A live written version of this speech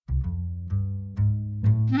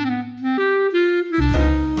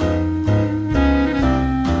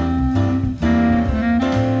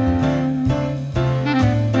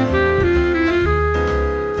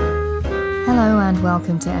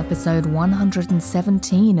episode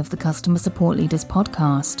 117 of the Customer Support Leaders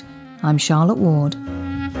podcast. I'm Charlotte Ward.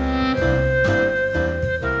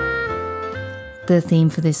 The theme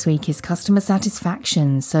for this week is customer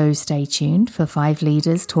satisfaction, so stay tuned for 5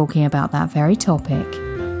 leaders talking about that very topic.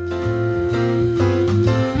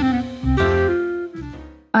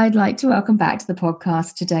 I'd like to welcome back to the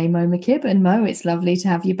podcast today Mo McKibben. Mo, it's lovely to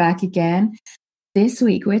have you back again. This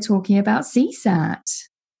week we're talking about CSAT.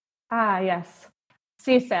 Ah, yes.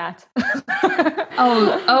 CSAT.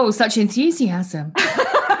 Oh, such enthusiasm.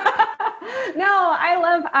 No,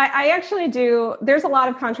 I actually do. There's a lot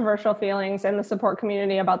of controversial feelings in the support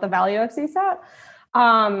community about the value of CSAT,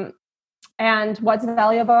 and what's the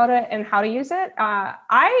value about it and how to use it.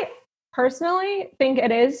 I personally think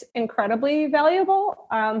it is incredibly valuable,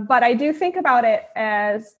 but I do think about it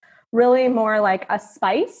as really more like a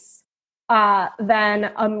spice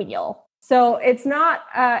than a meal. So it's not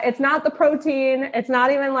the protein. It's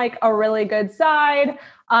not even like a really good side.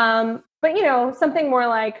 But something more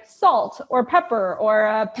like salt or pepper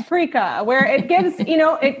or paprika, where it gives,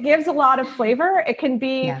 it gives a lot of flavor. It can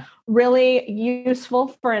be really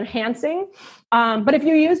useful for enhancing. But if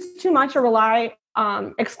you use too much or rely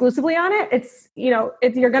exclusively on it,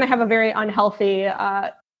 you're going to have a very unhealthy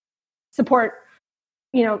support,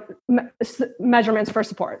 measurements for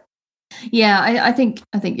support. Yeah, I think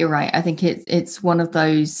you're right. I think it's one of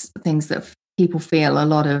those things that people feel a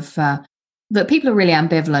lot of, that people are really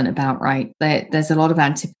ambivalent about, right? There's a lot of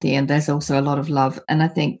antipathy and there's also a lot of love. And I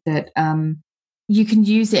think that you can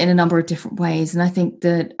use it in a number of different ways. And I think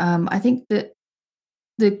that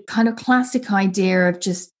the kind of classic idea of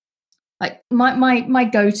just like my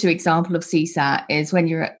go-to example of CSAT is when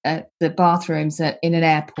you're at the bathrooms in an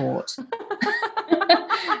airport.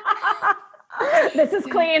 This is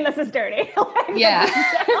clean. This is dirty. Yeah.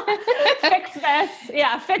 Fix this.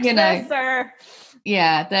 Yeah. Fix this or.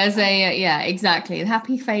 Yeah, there's exactly.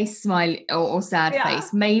 Happy face, smile, or sad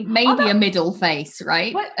face. Maybe a middle face,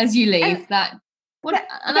 right? As you leave what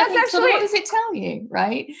does it tell you,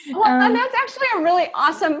 right? Well, and that's actually a really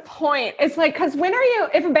awesome point. It's like, because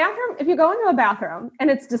if you go into a bathroom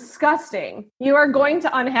and it's disgusting, you are going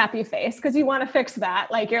to unhappy face because you want to fix that.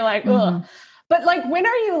 Like, you're like, ugh. But like, when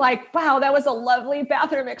are you like, wow, that was a lovely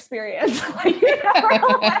bathroom experience? I'm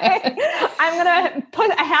going to put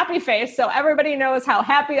a happy face so everybody knows how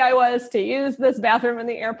happy I was to use this bathroom in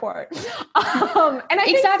the airport. And I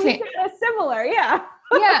think it's similar. Yeah.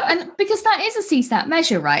 Yeah. And because that is a CSAT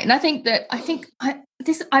measure, right? And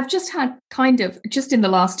I've just had kind of just in the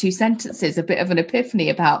last 2 sentences, a bit of an epiphany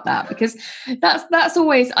about that, because that's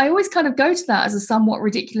always, I always kind of go to that as a somewhat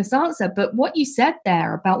ridiculous answer. But what you said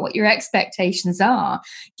there about what your expectations are,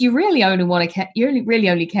 you really only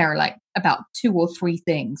only care like about 2 or 3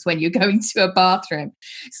 things when you're going to a bathroom.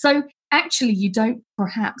 So actually, you don't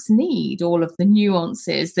perhaps need all of the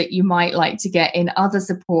nuances that you might like to get in other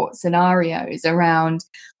support scenarios around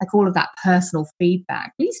like all of that personal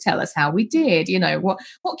feedback. Please tell us how we did. What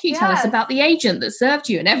can you tell us about the agent that served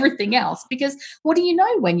you and everything else? Because what do you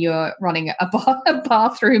know when you're running a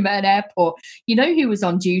bathroom at an airport? You know who was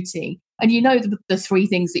on duty. And you know the 3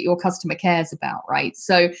 things that your customer cares about, right?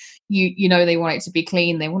 So you know they want it to be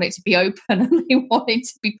clean, they want it to be open, and they want it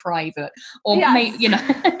to be private. Or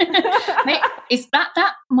is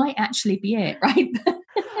that might actually be it, right?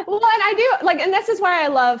 Well, and I do and this is why I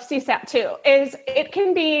love CSAT too, is it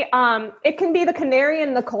can be the canary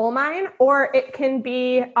in the coal mine, or it can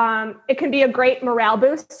be a great morale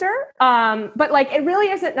booster. But it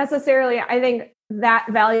really isn't necessarily, I think, that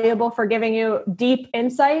valuable for giving you deep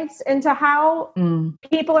insights into how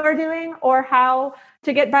people are doing or how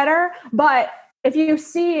to get better. But if you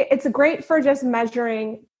see, it's great for just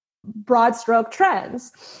measuring broad stroke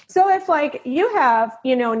trends. So if you have,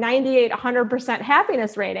 98, 100%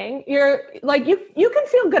 happiness rating, you're you can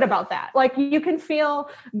feel good about that. You can feel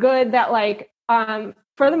good that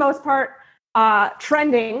for the most part,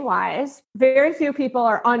 trending wise, very few people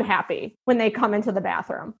are unhappy when they come into the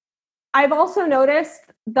bathroom. I've also noticed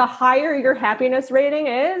the higher your happiness rating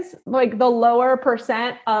is, the lower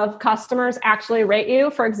percent of customers actually rate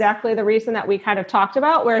you for exactly the reason that we kind of talked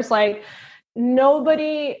about, where it's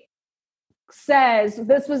nobody says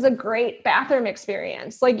this was a great bathroom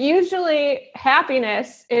experience. Usually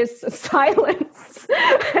happiness is silence.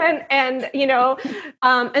 and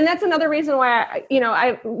that's another reason why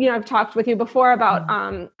I've talked with you before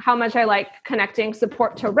about how much I like connecting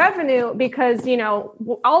support to revenue, because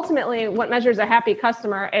ultimately what measures a happy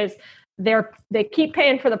customer is they keep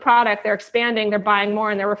paying for the product, they're expanding, they're buying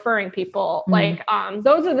more, and they're referring people.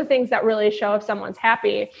 Those are the things that really show if someone's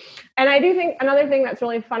happy. And I do think another thing that's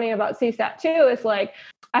really funny about CSAT too is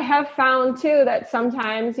I have found too that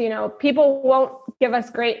sometimes, people won't give us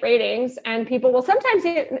great ratings, and people will sometimes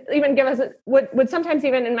even give us would sometimes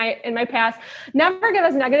even in my past never give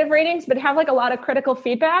us negative ratings, but have like a lot of critical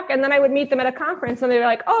feedback. And then I would meet them at a conference and they're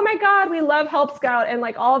like, oh my God, we love Help Scout and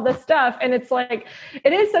like all of this stuff. And it's like,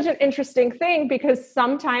 it is such an interesting thing because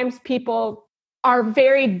sometimes people are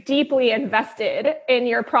very deeply invested in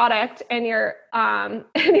your product and your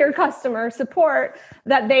customer support,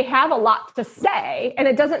 that they have a lot to say. And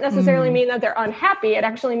it doesn't necessarily mean that they're unhappy. It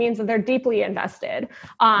actually means that they're deeply invested,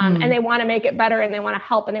 and they want to make it better, and they want to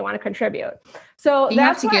help, and they want to contribute. So you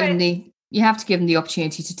have to give them the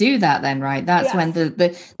opportunity to do that then, right? That's when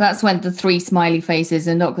that's when the 3 smiley faces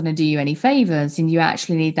are not going to do you any favors, and you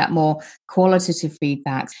actually need that more qualitative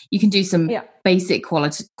feedback. You can do some basic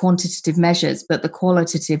quantitative measures, but the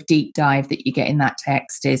qualitative deep dive that you get in that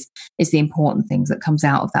text is the important things that comes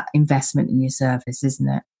out of that investment in your service, isn't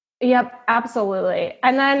it? Yep, absolutely.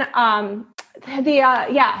 And then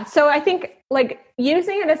so I think like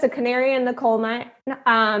using it as a canary in the coal mine,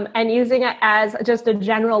 and using it as just a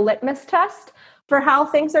general litmus test for how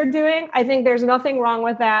things are doing, I think there's nothing wrong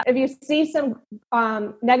with that. If you see some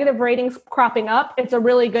negative ratings cropping up, it's a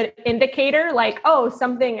really good indicator, like, oh,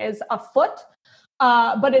 something is afoot,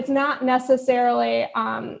 but it's not necessarily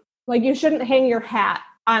like you shouldn't hang your hat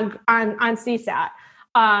on CSAT.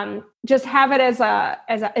 Just have it as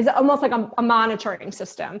almost like a monitoring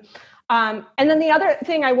system. And then the other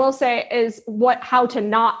thing I will say is how to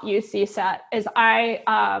not use CSAT is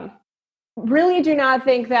I really do not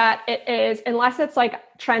think that it is, unless it's like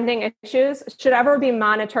trending issues, should ever be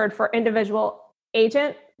monitored for individual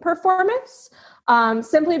agent performance.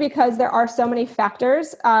 Simply because there are so many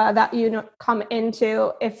factors that come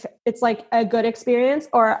into if it's like a good experience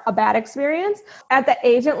or a bad experience. At the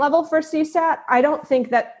agent level for CSAT, I don't think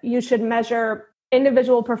that you should measure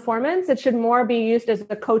individual performance. It should more be used as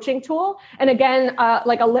a coaching tool. And again,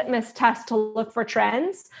 like a litmus test to look for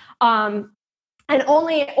trends. And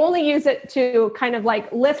only use it to kind of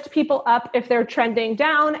like lift people up if they're trending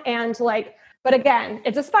down, and like, but again,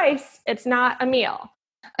 it's a spice, it's not a meal.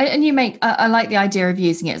 And I like the idea of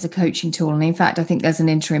using it as a coaching tool. And in fact, I think there's an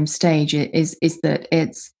interim stage is that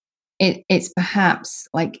it's perhaps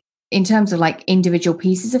like in terms of like individual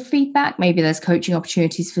pieces of feedback, maybe there's coaching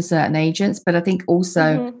opportunities for certain agents, but I think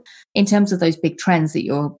also in terms of those big trends that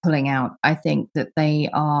you're pulling out, I think that they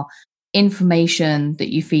are information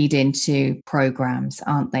that you feed into programs,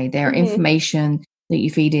 aren't they? They're information that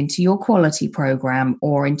you feed into your quality program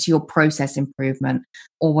or into your process improvement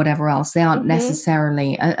or whatever else. They aren't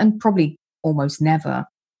necessarily, and probably almost never,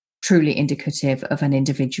 truly indicative of an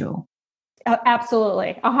individual.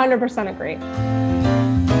 Absolutely. 100% agree.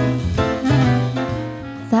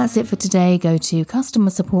 That's it for today. Go to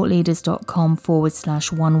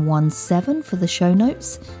customersupportleaders.com/117 for the show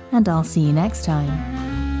notes, and I'll see you next time.